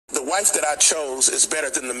the wife that I chose is better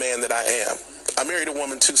than the man that I am. I married a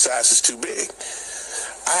woman 2 sizes too big.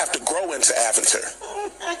 I have to grow into having her.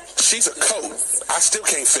 She's a coat. I still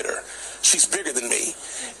can't fit her. She's bigger than me.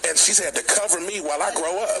 And she's had to cover me while I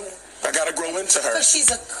grow up. I got to grow into her. So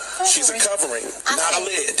she's a covering. She's a covering, not a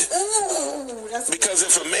lid. Ooh, because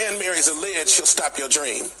if a man marries a lid, she'll stop your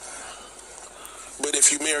dream. But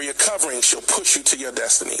if you marry a covering, she'll push you to your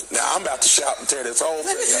destiny. Now, I'm about to shout and tear this whole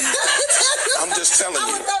thing up. I'm just telling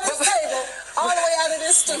you. All the way out of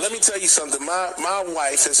this stuff. Let me tell you something. My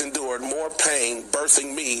wife has endured more pain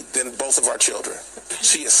birthing me than both of our children.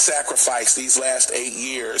 She has sacrificed these last 8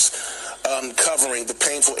 years uncovering the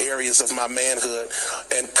painful areas of my manhood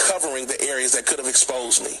and covering the areas that could have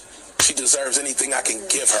exposed me. She deserves anything I can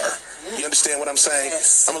give her. You understand what I'm saying?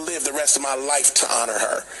 Yes. I'm going to live the rest of my life to honor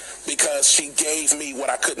her because she gave me what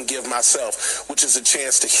I couldn't give myself, which is a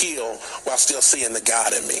chance to heal while still seeing the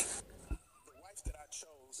God in me.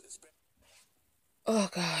 Oh,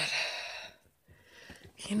 God.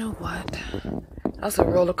 You know what? That's a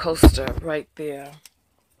roller coaster right there.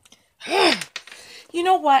 You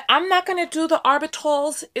know what? I'm not going to do the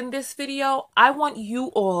arbitals in this video. I want you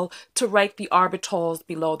all to write the arbitals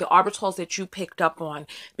below, the arbitals that you picked up on,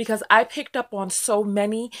 because I picked up on so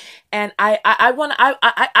many, and I want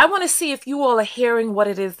to see if you all are hearing what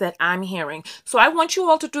it is that I'm hearing. So I want you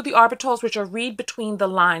all to do the arbitals, which are read between the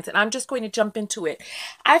lines, and I'm just going to jump into it.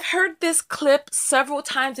 I've heard this clip several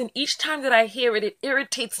times, and each time that I hear it, it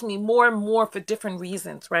irritates me more and more for different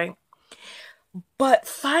reasons, right? But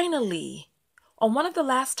finally, on one of the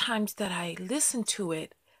last times that I listened to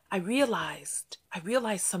it, I realized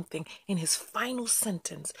something in his final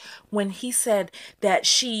sentence when he said that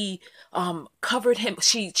she covered him,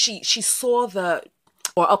 she saw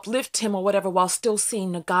or uplift him or whatever while still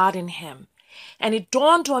seeing the God in him. And it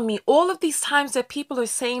dawned on me, all of these times that people are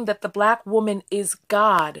saying that the black woman is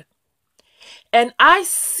God. And I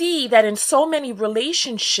see that in so many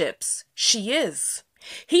relationships, she is.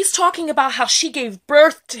 He's talking about how she gave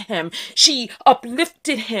birth to him. She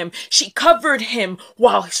uplifted him. She covered him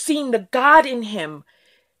while seeing the God in him.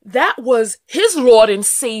 That was his Lord and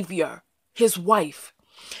Savior, his wife.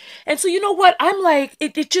 And so, you know what? I'm like,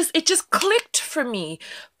 it just clicked for me.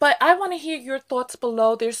 But I want to hear your thoughts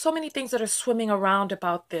below. There's so many things that are swimming around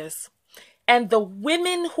about this. And the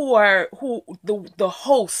women the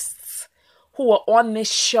hosts who are on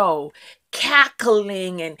this show,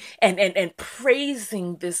 cackling and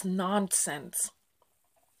praising this nonsense,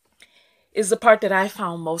 is the part that I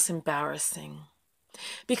found most embarrassing.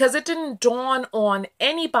 Because it didn't dawn on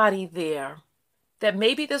anybody there that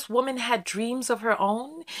maybe this woman had dreams of her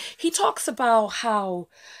own. He talks about how,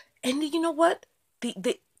 and you know what?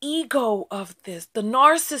 The ego of this, the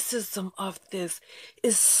narcissism of this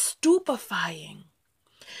is stupefying.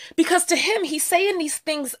 Because to him, he's saying these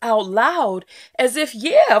things out loud as if,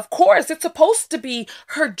 yeah, of course, it's supposed to be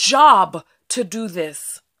her job to do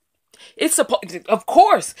this. It's supposed, of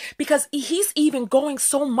course, because he's even going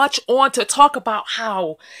so much on to talk about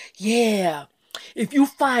how, yeah, if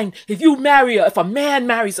a man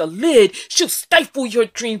marries a lid, she'll stifle your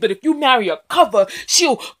dreams. But if you marry a cover,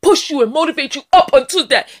 she'll push you and motivate you up until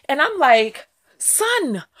that. And I'm like,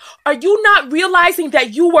 son, are you not realizing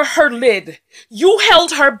that you were her lid? You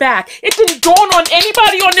held her back. It didn't dawn on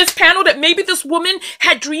anybody on this panel that maybe this woman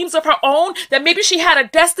had dreams of her own, that maybe she had a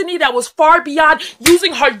destiny that was far beyond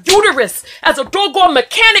using her uterus as a doggone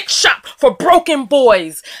mechanic shop for broken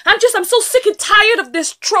boys. I'm so sick and tired of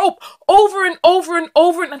this trope over and over and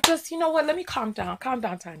over. And I'm just, you know what? Let me calm down. Calm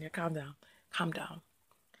down, Tanya. Calm down. Calm down.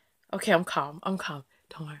 Okay, I'm calm. I'm calm.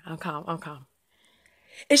 Don't worry. I'm calm. I'm calm.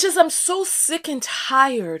 It's just I'm so sick and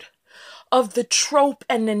tired of the trope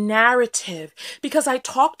and the narrative, because I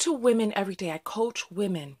talk to women every day. I coach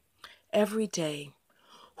women every day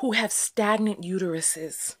who have stagnant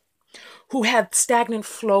uteruses, who have stagnant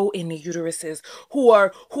flow in their uteruses,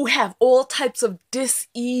 who have all types of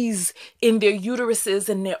dis-ease in their uteruses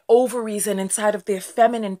and their ovaries and inside of their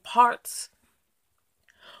feminine parts,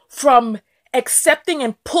 from accepting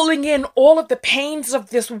and pulling in all of the pains of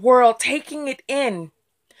this world, taking it in,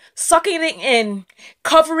 sucking it in,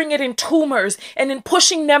 covering it in tumors, and then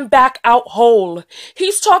pushing them back out whole.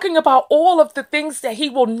 He's talking about all of the things that he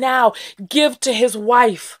will now give to his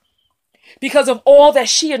wife because of all that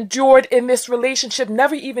she endured in this relationship,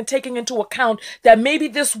 never even taking into account that maybe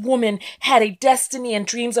this woman had a destiny and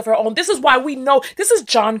dreams of her own. This is why we know, this is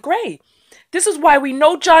John Gray. This is why we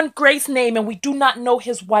know John Gray's name and we do not know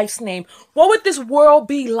his wife's name. What would this world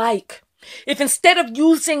be like if instead of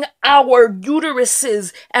using our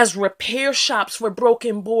uteruses as repair shops for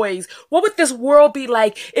broken boys, what would this world be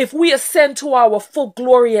like if we ascend to our full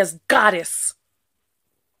glory as goddess?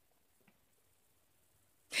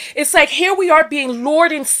 It's like here we are being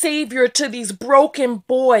Lord and Savior to these broken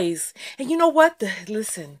boys. And you know what?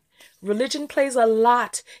 Listen, religion plays a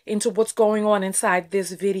lot into what's going on inside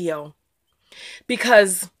this video.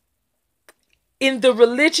 Because in the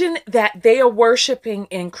religion that they are worshiping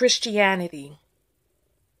in Christianity,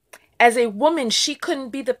 as a woman, she couldn't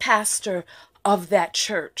be the pastor of that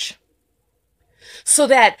church. So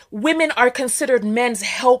that women are considered men's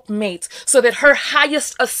helpmates, so that her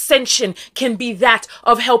highest ascension can be that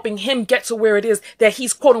of helping him get to where it is that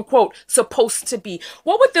he's quote unquote supposed to be.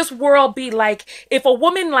 What would this world be like if a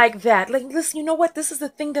woman like that, like, listen, you know what? This is the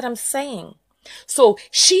thing that I'm saying. So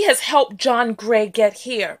she has helped John Gray get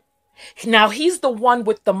here. Now he's the one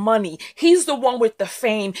with the money. He's the one with the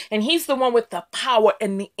fame. And he's the one with the power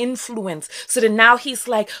and the influence. So that now he's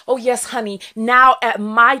like, oh yes, honey, now at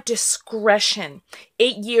my discretion,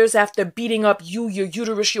 8 years after beating up you, your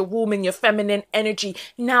uterus, your womb, and your feminine energy,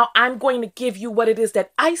 now I'm going to give you what it is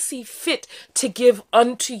that I see fit to give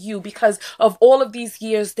unto you because of all of these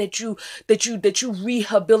years that you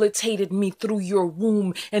rehabilitated me through your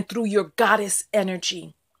womb and through your goddess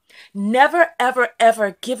energy. Never, ever,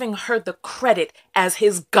 ever giving her the credit as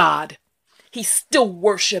his God. He's still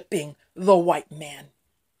worshiping the white man.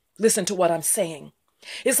 Listen to what I'm saying.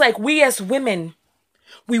 It's like we as women,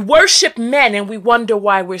 we worship men and we wonder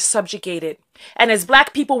why we're subjugated. And as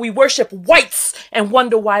black people, we worship whites and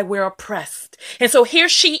wonder why we're oppressed. And so here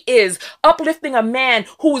she is, uplifting a man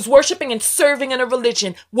who is worshiping and serving in a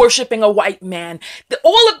religion, worshiping a white man.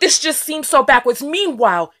 All of this just seems so backwards.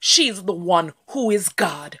 Meanwhile, she's the one who is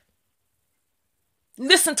God.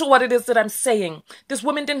 Listen to what it is that I'm saying. This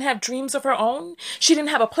woman didn't have dreams of her own. She didn't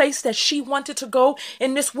have a place that she wanted to go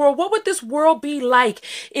in this world. What would this world be like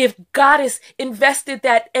if Goddess invested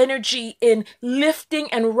that energy in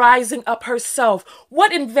lifting and rising up herself?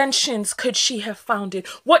 What inventions could she have founded?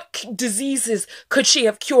 What diseases could she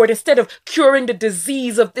have cured instead of curing the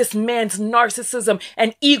disease of this man's narcissism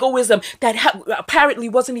and egoism that apparently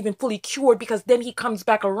wasn't even fully cured, because then he comes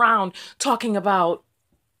back around talking about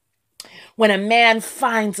when a man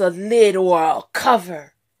finds a lid or a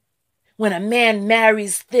cover, when a man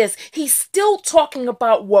marries this, he's still talking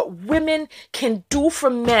about what women can do for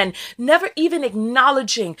men, never even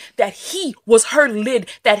acknowledging that he was her lid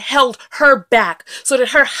that held her back so that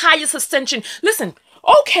her highest ascension, listen,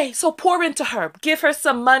 okay, so pour into her. Give her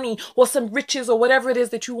some money or some riches or whatever it is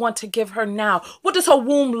that you want to give her now. What does her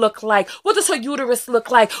womb look like? What does her uterus look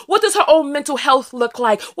like? What does her own mental health look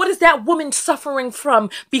like? What is that woman suffering from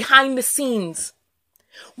behind the scenes?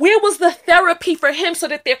 Where was the therapy for him so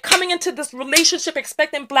that they're coming into this relationship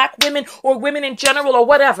expecting black women or women in general or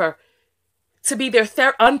whatever to be their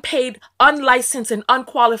unpaid, unlicensed, and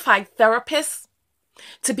unqualified therapists?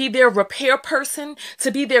 To be their repair person, to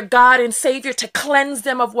be their God and Savior, to cleanse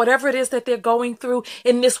them of whatever it is that they're going through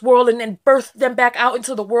in this world and then birth them back out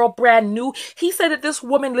into the world brand new. He said that this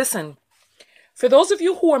woman, listen, for those of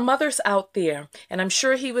you who are mothers out there, and I'm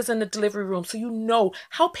sure he was in the delivery room, so you know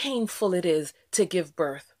how painful it is to give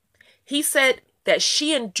birth. He said that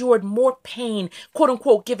she endured more pain, quote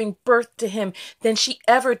unquote, giving birth to him than she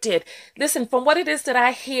ever did. Listen, from what it is that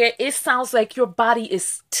I hear, it sounds like your body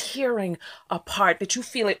is tearing apart, that you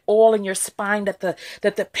feel it all in your spine, that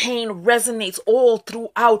the pain resonates all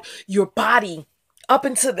throughout your body, up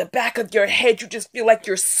into the back of your head. You just feel like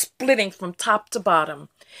you're splitting from top to bottom.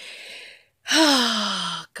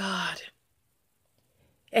 Ah, God.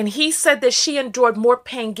 And he said that she endured more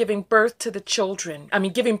pain giving birth to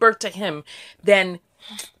giving birth to him than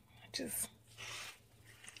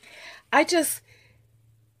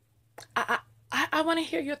I want to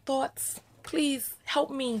hear your thoughts. Please help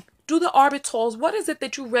me. Do the orbitals. What is it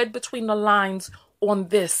that you read between the lines on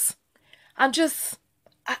this?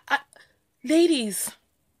 Ladies,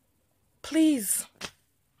 please.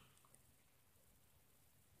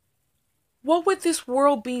 What would this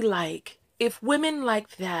world be like if women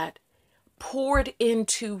like that poured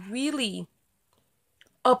into really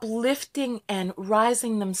uplifting and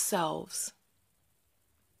rising themselves?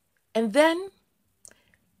 And then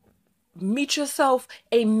meet yourself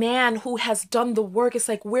a man who has done the work. It's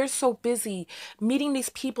like we're so busy meeting these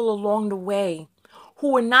people along the way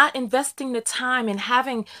who are not investing the time and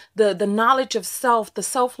having the knowledge of self, the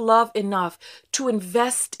self-love enough to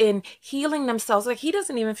invest in healing themselves. Like he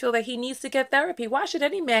doesn't even feel that he needs to get therapy. Why should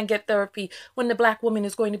any man get therapy when the black woman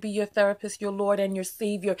is going to be your therapist, your Lord and your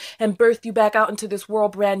Savior, and birth you back out into this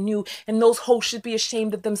world brand new? And those hoes should be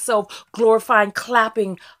ashamed of themselves, glorifying,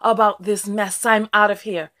 clapping about this mess. I'm out of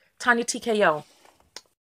here. Tonya TKO.